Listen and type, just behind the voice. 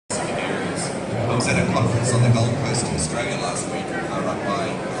was at a conference on the Gold Coast in Australia last week, run by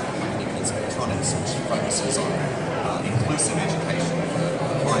a company called Presentatoin, which focuses on inclusive education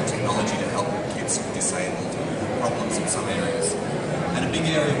for applying technology to help kids with disabled problems in some areas. And a big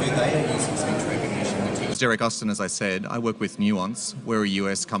area where they are using speech recognition. It's Derek Austin, as I said. I work with Nuance. We're a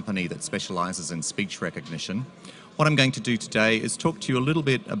US company that specialises in speech recognition. What I'm going to do today is talk to you a little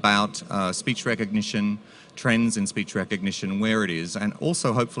bit about speech recognition, trends in speech recognition, where it is, and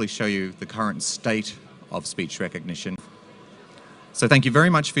also hopefully show you the current state of speech recognition. So thank you very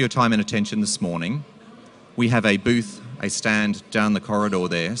much for your time and attention this morning. We have a booth, a stand down the corridor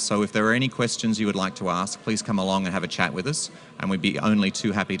there, so if there are any questions you would like to ask, please come along and have a chat with us, and we'd be only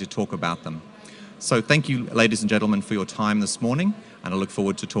too happy to talk about them. So thank you, ladies and gentlemen, for your time this morning, and I look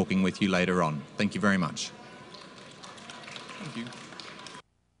forward to talking with you later on. Thank you very much.